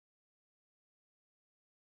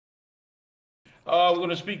We're going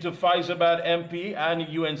to speak to Fyzabad MP and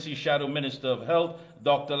UNC Shadow Minister of Health,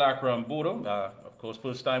 Dr. Lackram Bodoe. Of course,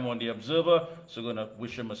 first time on The Observer, so we're going to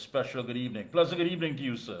wish him a special good evening. Pleasant good evening to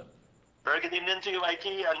you, sir. Very good evening to you,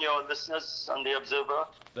 Mikee, and your listeners on The Observer.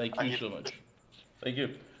 Thank you so much. Thank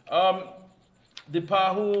you. The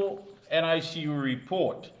PAHO NICU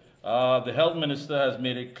report. The health minister has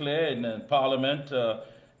made it clear in Parliament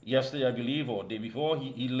yesterday, I believe, or day before,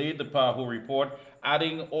 he laid the PAHO report,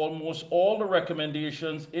 adding almost all the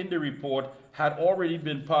recommendations in the report had already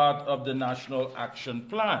been part of the National Action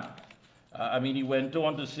Plan. He went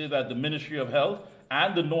on to say that the Ministry of Health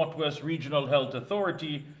and the Northwest Regional Health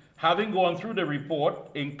Authority, having gone through the report,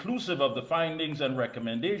 inclusive of the findings and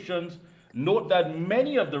recommendations, note that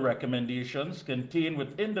many of the recommendations contained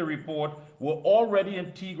within the report were already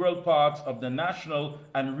integral parts of the national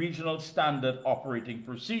and regional standard operating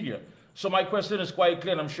procedure. So my question is quite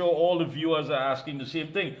clear, and I'm sure all the viewers are asking the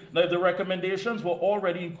same thing. Now, if the recommendations were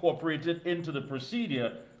already incorporated into the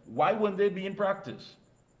procedure, why wouldn't they be in practice?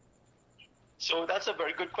 So that's a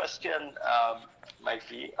very good question,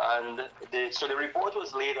 Mikey. And so the report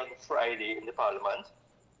was laid on Friday in the Parliament.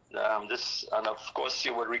 And of course,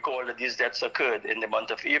 you will recall that these deaths occurred in the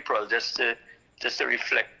month of April, just to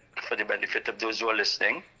reflect for the benefit of those who are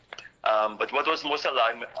listening. But what was most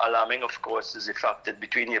alarming, of course, is the fact that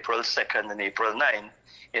between April 2nd and April 9,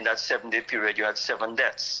 in that 7-day period, you had 7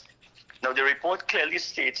 deaths. Now, the report clearly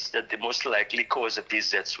states that the most likely cause of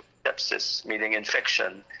these deaths was sepsis, meaning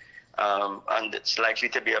infection, and it's likely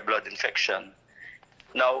to be a blood infection.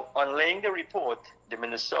 Now, on laying the report, the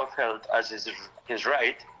Minister of Health, as is his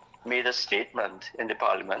right, made a statement in the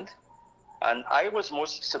Parliament. And I was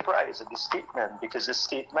most surprised at the statement because the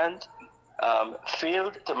statement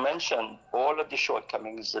failed to mention all of the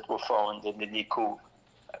shortcomings that were found in the NICU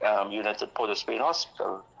unit at Port of Spain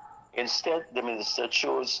Hospital. Instead, the minister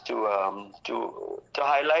chose to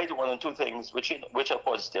highlight 1 or 2 things which are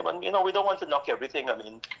positive. And, we don't want to knock everything.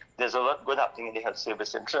 There's a lot good happening in the health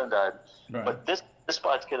service in Trinidad. Right. But this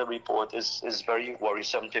particular report is very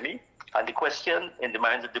worrisome to me. And the question in the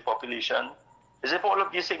minds of the population is, if all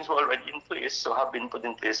of these things were already in place, or have been put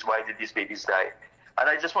in place, why did these babies die? And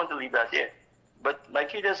I just want to leave that here. But,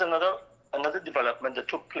 Mikey, there's another development that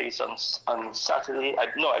took place on Saturday.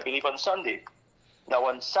 I believe on Sunday. Now,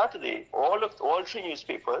 on Saturday, all 3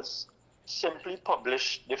 newspapers simply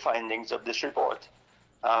published the findings of this report,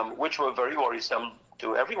 which were very worrisome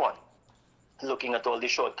to everyone. Looking at all the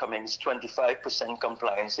shortcomings, 25%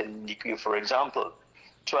 compliance in NICU, for example,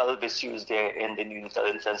 12 issues there in the neonatal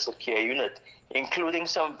intensive care unit, including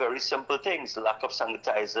some very simple things, lack of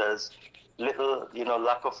sanitizers,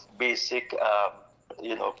 lack of basic,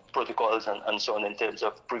 protocols and so on in terms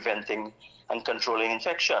of preventing and controlling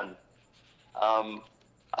infection.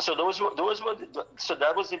 So that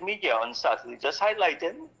was the media on Saturday, just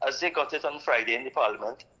highlighting as they got it on Friday in the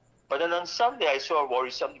Parliament. But then on Sunday, I saw a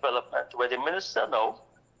worrisome development where the minister now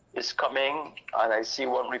is coming, and I see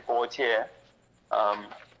one report here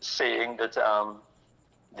saying that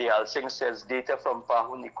the Alsing says data from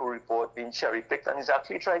PAHO NICU report being cherry-picked, and he's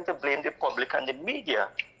actually trying to blame the public and the media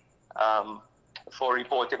for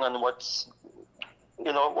reporting on what's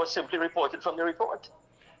simply reported from the report.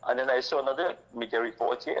 And then I saw another media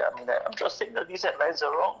report here. I'm just saying that these headlines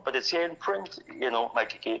are wrong, but it's here in print,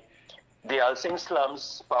 Mikey. The Alsing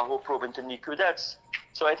slums, PAHO probe into NICU deaths.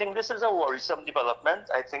 So I think this is a worrisome development.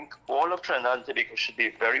 I think all of Trinidad and Tobago should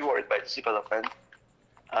be very worried by this development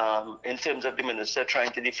in terms of the minister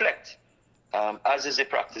trying to deflect, as is the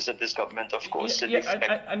practice of this government, of course. And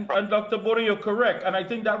Dr. Bodoe, you're correct. And I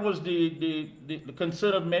think that was the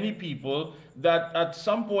concern of many people, that at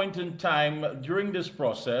some point in time during this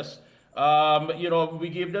process, we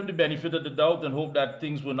gave them the benefit of the doubt and hope that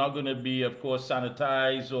things were not going to be, of course,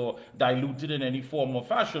 sanitized or diluted in any form or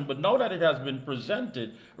fashion. But now that it has been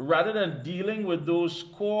presented, rather than dealing with those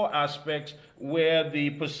core aspects where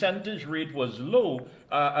the percentage rate was low,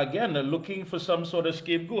 again, they're looking for some sort of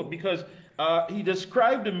scapegoat, because he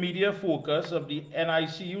described the media focus of the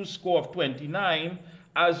NICU score of 29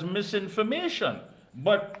 as misinformation.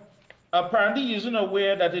 But apparently he isn't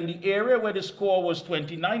aware that in the area where the score was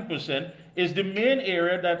 29% is the main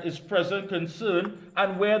area that is present concern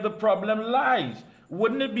and where the problem lies.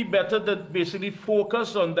 Wouldn't it be better to basically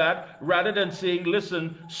focus on that rather than saying,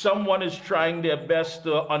 listen, someone is trying their best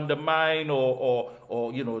to undermine or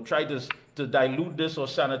try to dilute this or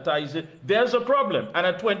sanitize it? There's a problem. And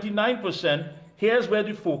at 29%, here's where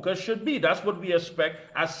the focus should be. That's what we expect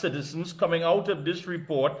as citizens coming out of this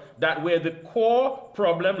report, that where the core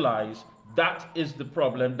problem lies, that is the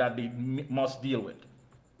problem that they must deal with.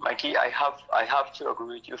 Mikey, I have to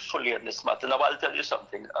agree with you fully on this matter. Now, I'll tell you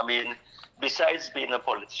something. I mean, besides being a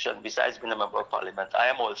politician, besides being a member of parliament, I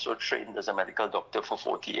am also trained as a medical doctor for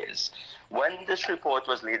 40 years. When this report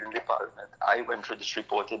was laid in the parliament, I went through this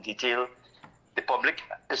report in detail. The public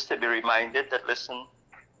is to be reminded that, listen,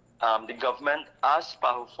 the government asked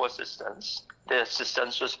PAHO for assistance. The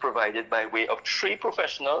assistance was provided by way of 3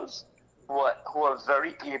 professionals who are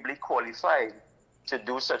very ably qualified to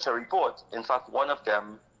do such a report. In fact, one of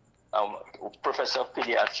them, professor of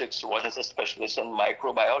pediatrics, one is a specialist in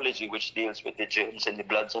microbiology, which deals with the germs in the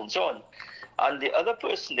bloods and so on. And the other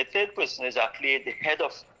person, the third person, is actually the head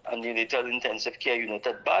of a neonatal intensive care unit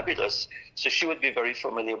at Barbados. So she would be very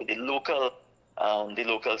familiar with the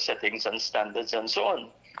local settings and standards and so on.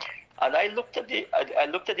 And I looked at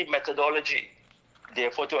the methodology,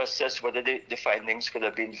 therefore, to assess whether the findings could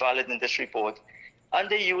have been valid in this report. And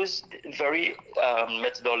they used very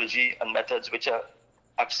methodology and methods which are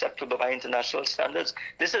acceptable by international standards.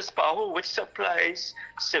 This is PAHO, which supplies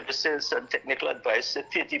services and technical advice to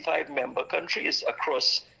 35 member countries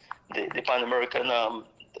across the Pan-American,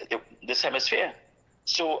 this hemisphere.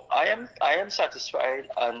 So I am satisfied,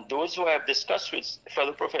 and those who I have discussed with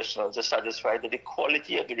fellow professionals are satisfied that the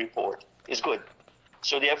quality of the report is good.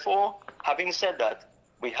 So therefore, having said that,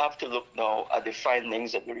 we have to look now at the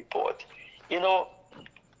findings of the report. You know,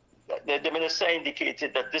 the minister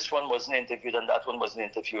indicated that this one wasn't interviewed and that one wasn't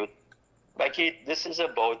interviewed. Mikey, this is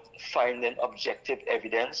about finding objective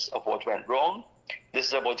evidence of what went wrong. This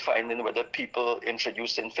is about finding whether people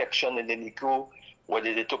introduced infection in the NICU,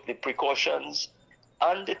 whether they took the precautions.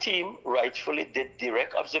 And the team rightfully did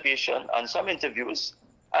direct observation and some interviews,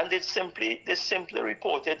 and they simply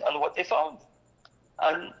reported on what they found.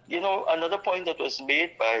 And, you know, another point that was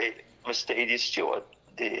made by Mr. A.D. Stewart,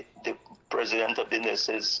 the president of the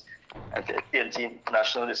nurses and the TNT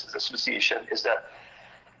National Nurses Association, is that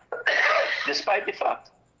despite the fact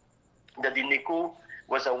that the NICU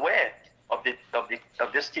was aware of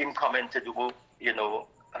this team coming to do, you know,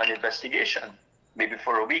 an investigation, maybe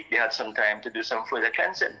for a week they had some time to do some further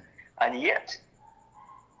cleansing, and yet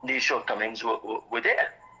these shortcomings were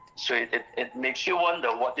there. So it makes you wonder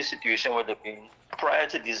what the situation would have been prior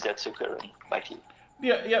to these deaths occurring, Mikey.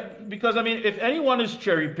 Yeah, because I mean, if anyone is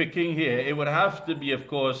cherry picking here, it would have to be, of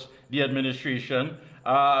course, the administration,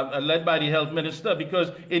 led by the health minister,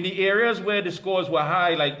 because in the areas where the scores were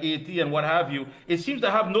high, like 80 and what have you, it seems to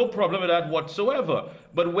have no problem with that whatsoever.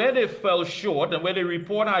 But where they fell short and where the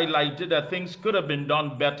report highlighted that things could have been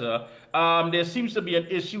done better, there seems to be an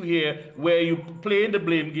issue here where you playing the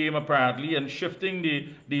blame game apparently and shifting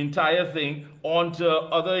the entire thing onto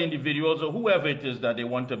other individuals or whoever it is that they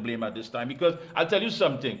want to blame at this time. Because I'll tell you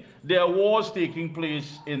something, there are wars taking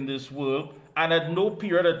place in this world, and at no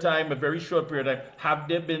period of time, a very short period of time, have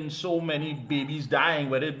there been so many babies dying,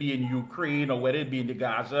 whether it be in Ukraine or whether it be in the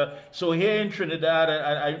Gaza. So here in Trinidad,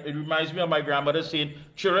 it reminds me of my grandmother saying,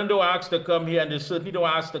 children don't ask to come here, and they certainly don't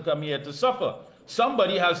ask to come here to suffer.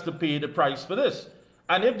 Somebody has to pay the price for this.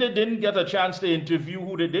 And if they didn't get a chance to interview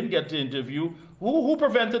who they didn't get to interview, who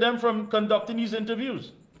prevented them from conducting these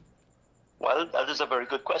interviews? Well, that is a very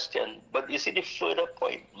good question. But you see, the further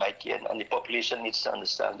point, Mikey, and the population needs to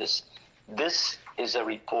understand this. This is a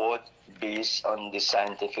report based on the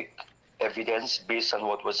scientific evidence, based on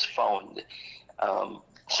what was found.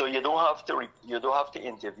 So you don't have to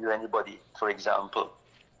interview anybody, for example,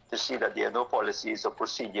 to see that there are no policies or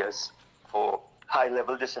procedures for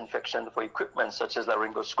high-level disinfection for equipment such as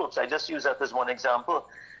laryngoscopes. I just use that as one example.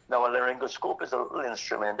 Now, a laryngoscope is a little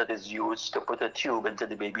instrument that is used to put a tube into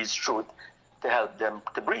the baby's throat to help them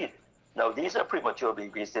to breathe. Now, these are premature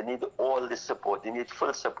babies. They need all this support. They need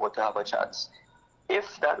full support to have a chance.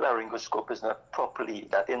 If that laryngoscope is not properly,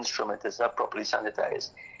 that instrument is not properly sanitized,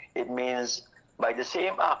 it means by the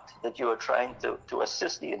same act that you are trying to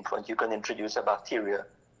assist the infant, you can introduce a bacteria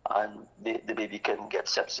and the baby can get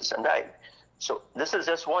sepsis and die. So this is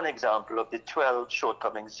just one example of the 12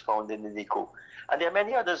 shortcomings found in the NICU. And there are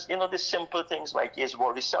many others. You know, the simple things, Mikey, is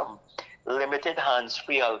worrisome. Limited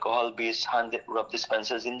hands-free alcohol-based hand rub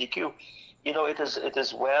dispensers in NICU. You know, it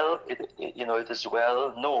is well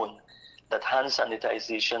known that hand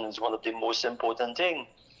sanitization is one of the most important things.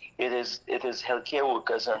 It is healthcare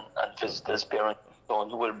workers and visitors, parents,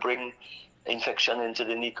 who will bring infection into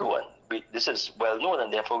the NICU, and this is well known,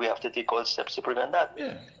 and therefore we have to take all steps to prevent that.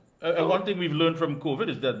 Yeah. One thing we've learned from COVID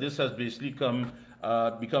is that this has basically become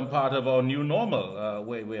part of our new normal,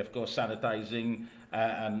 where we, of course, sanitizing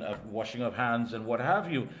and washing of hands and what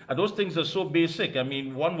have you. And those things are so basic. I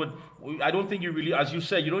mean, I don't think you really, as you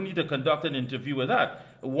said, you don't need to conduct an interview with that.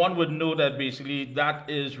 one would know that basically that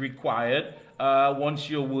is required once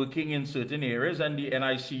you're working in certain areas, and the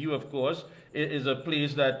NICU, of course, is a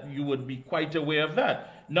place that you would be quite aware of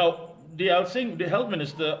that. Now, the health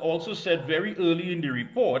minister also said very early in the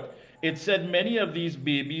report, it said many of these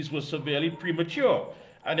babies were severely premature.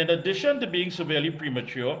 And in addition to being severely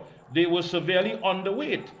premature, they were severely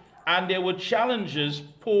underweight. And there were challenges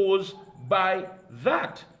posed by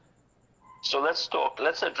that. So let's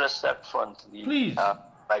address that frontally. Please.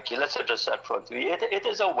 Mikey, let's address that frontally. It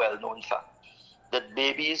is a well-known fact that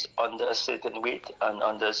babies under a certain weight and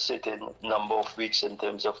under a certain number of weeks in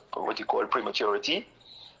terms of what you call prematurity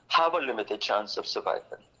have a limited chance of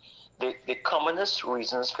survival. The commonest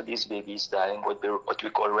reasons for these babies dying would be what we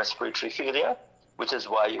call respiratory failure, which is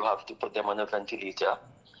why you have to put them on a ventilator.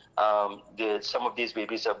 Some of these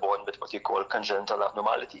babies are born with what you call congenital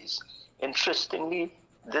abnormalities. Interestingly,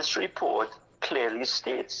 this report clearly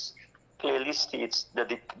states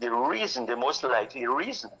that the most likely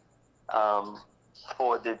reason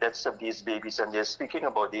for the deaths of these babies, and they're speaking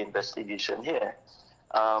about the investigation here,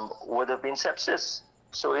 would have been sepsis.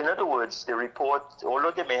 So in other words, the report,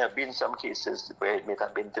 although there may have been some cases where it may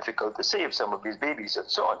have been difficult to save some of these babies and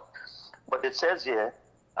so on, but it says here,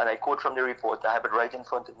 and I quote from the report, I have it right in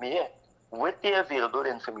front of me here, with the available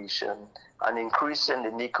information, an increase in the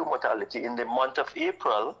NICU mortality in the month of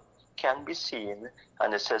April can be seen,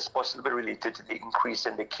 and it says possibly related to the increase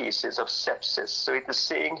in the cases of sepsis. So it is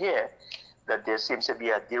saying here that there seems to be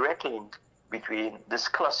a direct link between this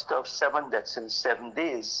cluster of 7 deaths in 7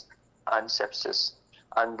 days and sepsis.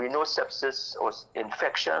 And we know sepsis or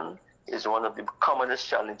infection is one of the commonest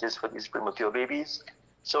challenges for these premature babies.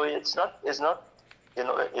 So it's not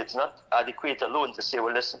adequate alone to say,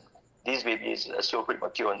 well, listen, these babies are so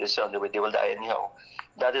premature and they're on the way, they will die anyhow.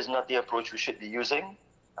 That is not the approach we should be using,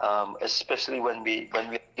 especially when we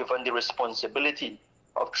are given the responsibility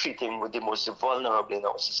of treating with the most vulnerable in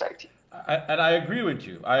our society. And I agree with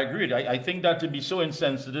you. I think that to be so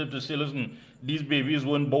insensitive to say, listen, these babies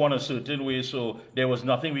weren't born a certain way, so there was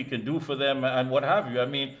nothing we can do for them and what have you. I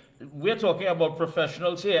mean, we're talking about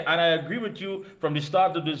professionals here, and I agree with you from the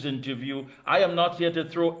start of this interview. I am not here to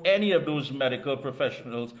throw any of those medical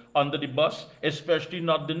professionals under the bus, especially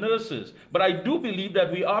not the nurses. But I do believe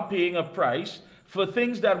that we are paying a price for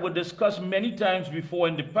things that were discussed many times before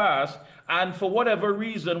in the past, and for whatever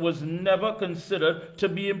reason was never considered to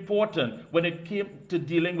be important when it came to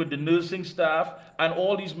dealing with the nursing staff and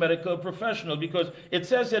all these medical professionals. Because it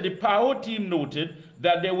says that the power team noted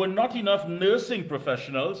that there were not enough nursing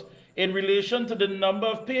professionals in relation to the number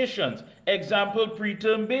of patients, example,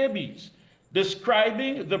 preterm babies,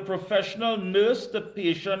 describing the professional nurse to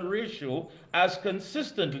patient ratio as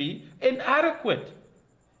consistently inadequate.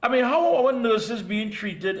 I mean, how are our nurses being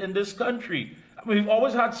treated in this country? I mean, we've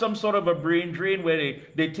always had some sort of a brain drain where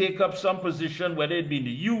they take up some position, whether it be in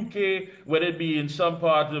the UK, whether it be in some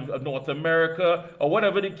part of North America, or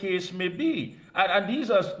whatever the case may be. And these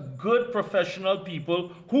are good professional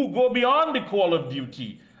people who go beyond the call of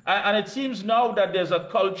duty. And it seems now that there's a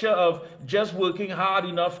culture of just working hard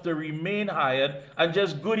enough to remain hired and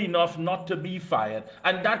just good enough not to be fired.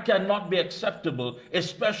 And that cannot be acceptable,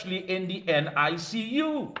 especially in the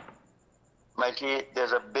NICU. Mikey,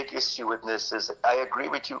 there's a big issue with nurses. I agree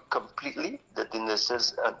with you completely that the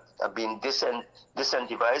nurses are being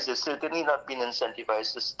disincentivized. They're certainly not being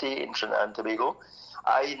incentivized to stay in Trinidad and Tobago.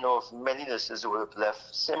 I know of many nurses who have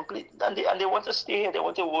left simply, and they want to stay here. They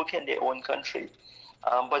want to work in their own country.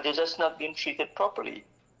 But they're just not being treated properly.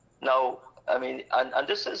 Now, I mean, and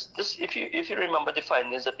this if you remember the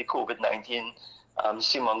findings of the COVID-19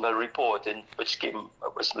 Simongal report, which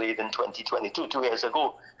was made in 2022, 2 years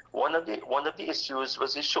ago, one of the issues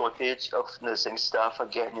was the shortage of nursing staff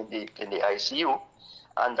again in the ICU,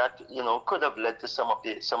 and that could have led to some of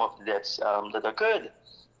the deaths that occurred.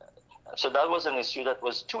 So that was an issue that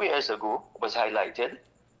was 2 years ago was highlighted,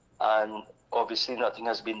 and obviously nothing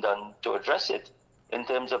has been done to address it. In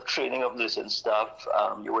terms of training of nursing staff,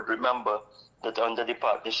 you would remember that under the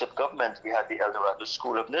partnership government, we had the El Dorado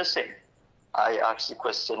School of Nursing. I asked the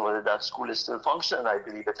question whether that school is still functioning. I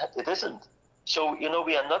believe it isn't. So,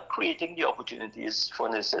 we are not creating the opportunities for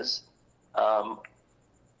nurses.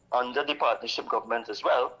 Under the partnership government as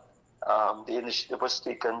well, the initiative was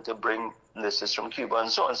taken to bring nurses from Cuba and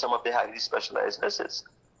so on, some of the highly specialized nurses.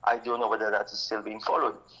 I don't know whether that is still being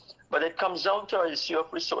followed. But it comes down to an issue of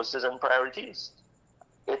resources and priorities.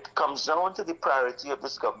 It comes down to the priority of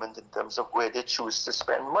this government in terms of where they choose to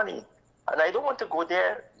spend money. And I don't want to go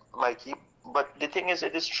there, Mikey, but the thing is,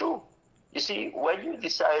 it is true. You see, when you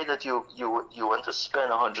decide that you want to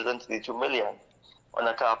spend 132 million on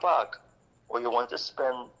a car park, or you want to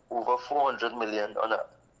spend over 400 million on an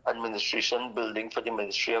administration building for the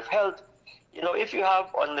Ministry of Health. You know, if you have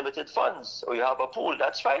unlimited funds or you have a pool,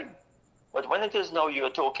 that's fine. But when it is now you're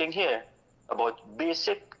talking here about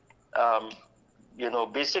basic,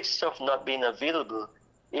 basic stuff not being available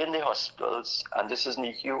in the hospitals, and this is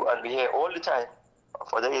NICU, and we hear all the time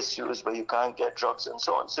of other issues where you can't get drugs and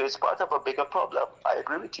so on. So it's part of a bigger problem. I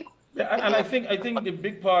agree with you. Yeah, and I think the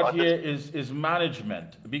big part here is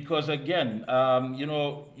management, because again,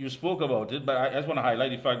 you spoke about it, but I just want to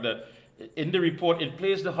highlight the fact that in the report it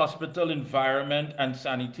placed the hospital environment and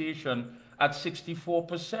sanitation at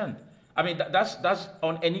 64%. I mean, that's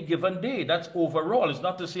on any given day. That's overall. It's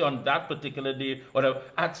not to say on that particular day, whatever.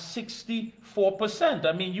 At 64%.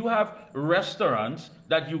 I mean, you have restaurants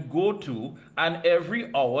that you go to, and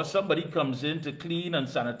every hour somebody comes in to clean and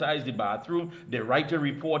sanitize the bathroom. They write a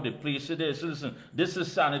report. They place it there. So listen, this is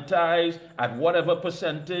sanitized at whatever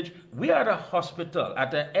percentage. We are at a hospital,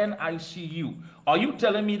 at the NICU. Are you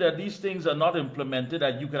telling me that these things are not implemented,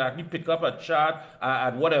 that you can actually pick up a chart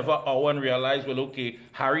at whatever hour and realize, well, okay,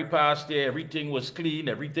 Harry passed there, everything was clean,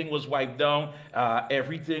 everything was wiped down,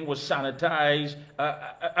 everything was sanitized?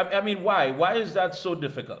 I mean, why? Why is that so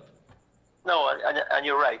difficult? No, and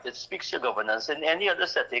you're right. It speaks to governance. In any other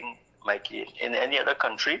setting, Mikey, in any other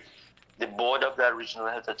country, the board of that regional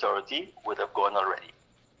health authority would have gone already.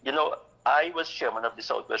 You know, I was chairman of the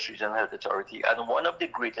Southwest Regional Health Authority, and one of the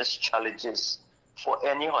greatest challenges for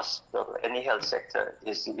any hospital, any health sector,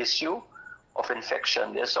 is the issue of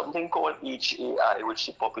infection. There's something called HAI, which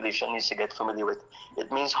the population needs to get familiar with.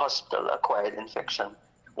 It means hospital-acquired infection.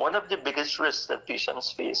 One of the biggest risks that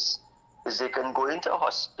patients face is they can go into a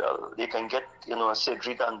hospital, they can get, a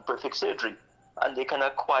surgery done, perfect surgery, and they can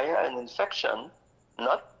acquire an infection,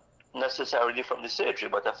 not necessarily from the surgery,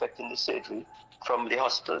 but affecting the surgery from the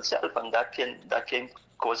hospital itself, and that can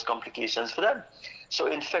cause complications for them. So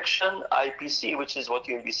infection IPC, which is what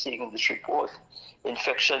you'll be seeing in this report,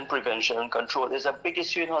 infection prevention and control, is a big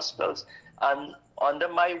issue in hospitals. And under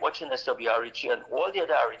my watch in SWRHG and all the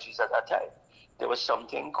other RHGs at that time, there was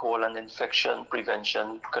something called an infection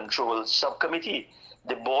prevention control subcommittee.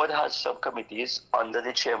 The board has subcommittees under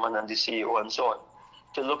the chairman and the CEO and so on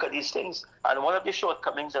to look at these things. And one of the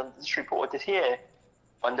shortcomings of this report is here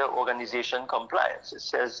under organization compliance. It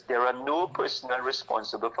says there are no personnel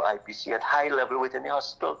responsible for IPC at high level within the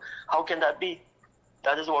hospital. How can that be?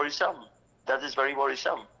 That is worrisome. That is very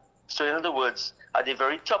worrisome. So in other words, at the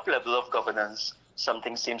very top level of governance,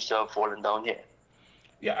 something seems to have fallen down here.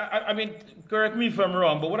 Yeah, I mean, correct me if I'm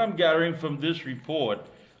wrong, but what I'm gathering from this report,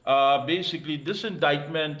 basically this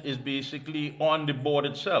indictment is basically on the board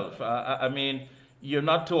itself. I mean, you're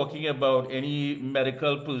not talking about any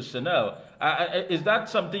medical personnel. Is that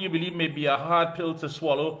something you believe may be a hard pill to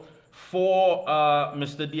swallow for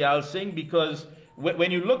Mr. Diyal Singh? Because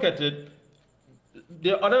when you look at it,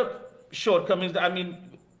 there are other shortcomings. I mean,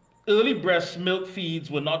 early breast milk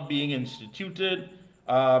feeds were not being instituted.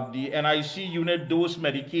 The NIC unit dose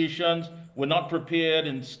medications were not prepared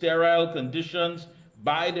in sterile conditions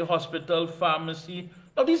by the hospital pharmacy.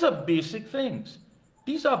 Now, these are basic things.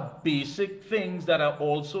 These are basic things that are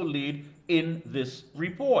also laid in this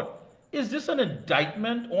report. Is this an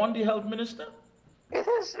indictment on the health minister? It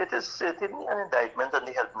is certainly an indictment on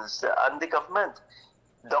the health minister and the government.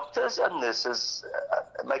 Doctors and nurses,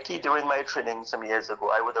 Mikee, during my training some years ago,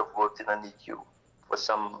 I would have worked in a NICU for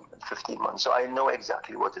some 15 months. So I know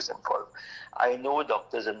exactly what is involved. I know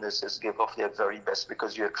doctors and nurses give off their very best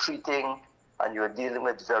because you're treating and you're dealing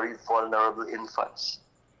with very vulnerable infants.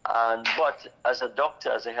 But as a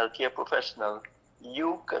doctor, as a healthcare professional,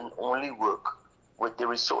 you can only work with the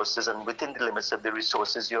resources and within the limits of the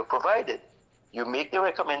resources you're provided. You make the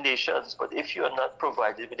recommendations, but if you are not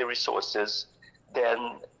provided with the resources,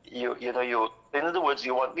 then in other words,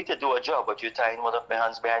 you want me to do a job, but you're tying one of my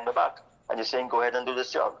hands behind my back, and you're saying, go ahead and do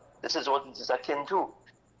this job. This is what it is akin to.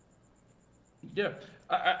 Yeah,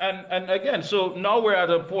 and again, so now we're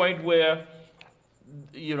at a point where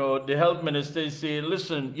the health minister is saying,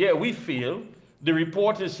 listen, yeah, we feel the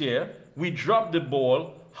report is here, we dropped the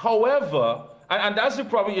ball. However, and that's the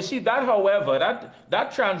problem. You see, that however,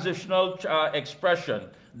 that transitional expression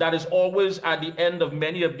that is always at the end of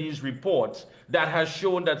many of these reports that has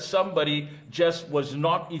shown that somebody just was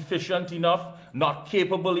not efficient enough, not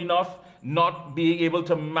capable enough, not being able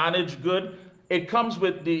to manage good. It comes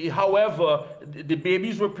with however, the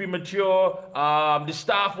babies were premature, the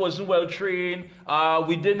staff wasn't well trained,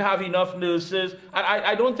 we didn't have enough nurses. And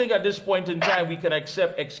I don't think at this point in time we can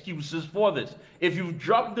accept excuses for this. If you've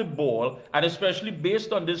dropped the ball, and especially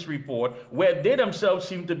based on this report, where they themselves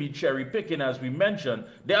seem to be cherry picking, as we mentioned,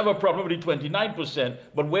 they have a problem with the 29%,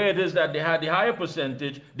 but where it is that they had the higher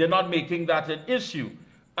percentage, they're not making that an issue.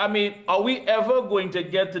 I mean, are we ever going to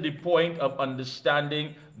get to the point of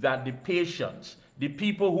understanding that the patients, the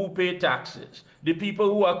people who pay taxes, the people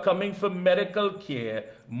who are coming for medical care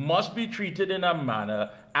must be treated in a manner,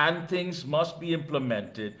 and things must be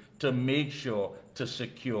implemented to make sure to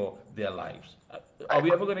secure their lives? Are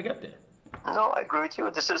we ever going to get there? No, I agree with you.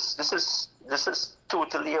 This is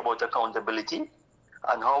totally about accountability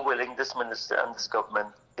and how willing this minister and this government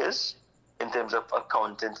is in terms of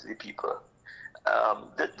accounting to the people.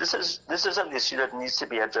 This is an issue that needs to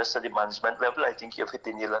be addressed at the management level. I think you've hit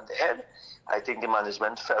the nail on the head. I think the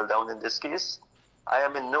management fell down in this case. I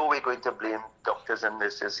am in no way going to blame doctors and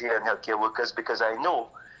nurses here and healthcare workers, because I know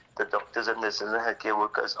that doctors and nurses and healthcare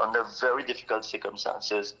workers, under very difficult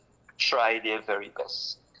circumstances, try their very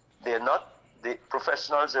best. The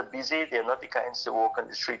professionals are busy. They're not the kinds to walk on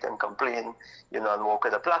the street and complain, and walk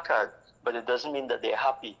with a placard. But it doesn't mean that they're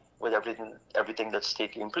happy with everything that's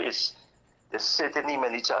taking place. There's certainly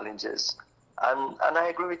many challenges. And I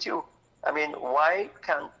agree with you. I mean, why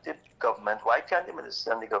can't the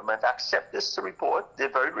minister and the government accept this report? The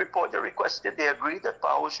very report they requested, they agreed that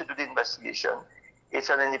Powell should do the investigation. It's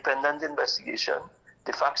an independent investigation.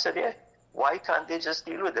 The facts are there. Why can't they just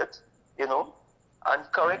deal with it, and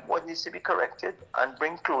correct what needs to be corrected, and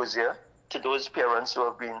bring closure to those parents who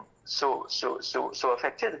have been so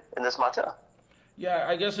affected in this matter? Yeah,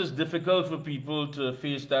 I guess it's difficult for people to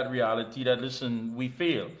face that reality that, listen, we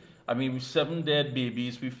failed. I mean, with 7 dead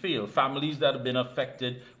babies, we failed. Families that have been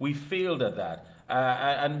affected, we failed at that.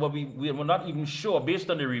 And what we were not even sure,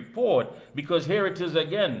 based on the report, because here it is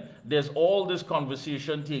again, there's all this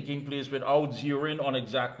conversation taking place without zeroing on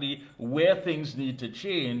exactly where things need to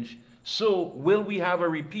change. So will we have a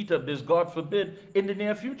repeat of this, God forbid, in the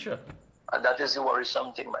near future? And that is the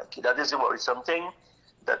worrisome thing, Mikey. That is the worrisome thing,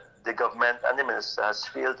 that the government and the minister has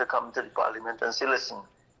failed to come to the parliament and say, listen,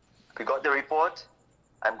 we got the report,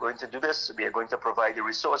 I'm going to do this, we are going to provide the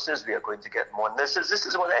resources, we are going to get more nurses. This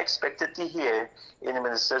is what I expected to hear in the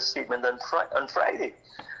minister's statement on Friday.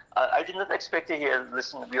 I did not expect to hear,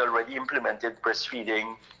 listen, we already implemented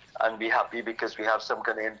breastfeeding and be happy because we have some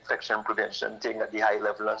kind of infection prevention thing at the high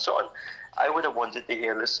level and so on. I would have wanted to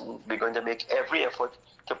hear, listen, we're going to make every effort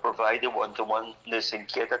to provide the one-to-one nursing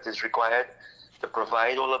care that is required, to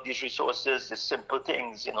provide all of these resources, the simple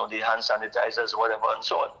things, the hand sanitizers, whatever, and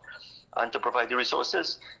so on, and to provide the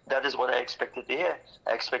resources. That is what I expected to hear.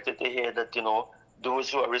 I expected to hear that, those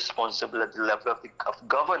who are responsible at the level of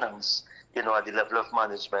governance, at the level of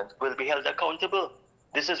management, will be held accountable.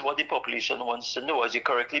 This is what the population wants to know, as you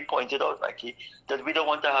correctly pointed out, Mikey, that we don't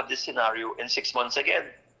want to have this scenario in 6 months again,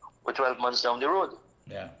 or 12 months down the road.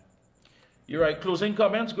 Yeah. You're right. Closing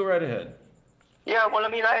comments? Go right ahead. Yeah, well, I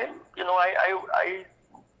mean, I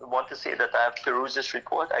want to say that I have perused this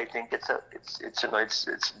report. I think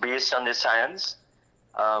it's based on the science.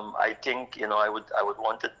 I think I would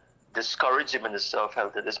want to discourage the Minister of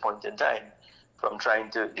Health at this point in time from trying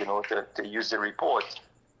to use the report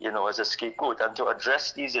as a scapegoat, and to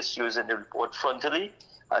address these issues in the report frontally,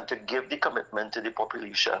 and to give the commitment to the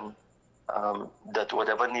population that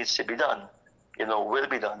whatever needs to be done, will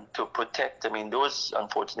be done to protect. I mean, those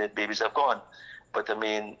unfortunate babies have gone, but I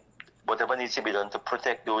mean, whatever needs to be done to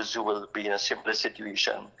protect those who will be in a similar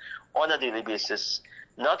situation on a daily basis,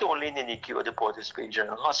 not only in the NICU or the Port of Spain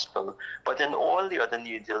General Hospital, but in all the other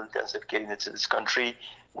neonatal intensive care units in this country,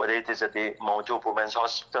 whether it is at the Mount Hope Women's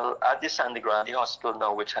Hospital, at the San Grande Hospital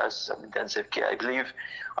now, which has some intensive care, I believe,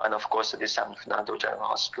 and of course at the San Fernando General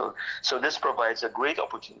Hospital. So this provides a great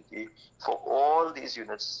opportunity for all these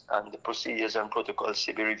units and the procedures and protocols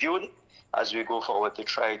to be reviewed as we go forward to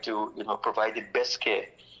try to provide the best care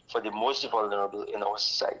for the most vulnerable in our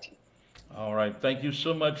society. All right. Thank you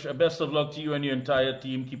so much. Best of luck to you and your entire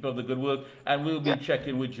team. Keep up the good work, and we'll be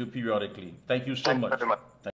checking with you periodically. Thank you so much. Thank you very much.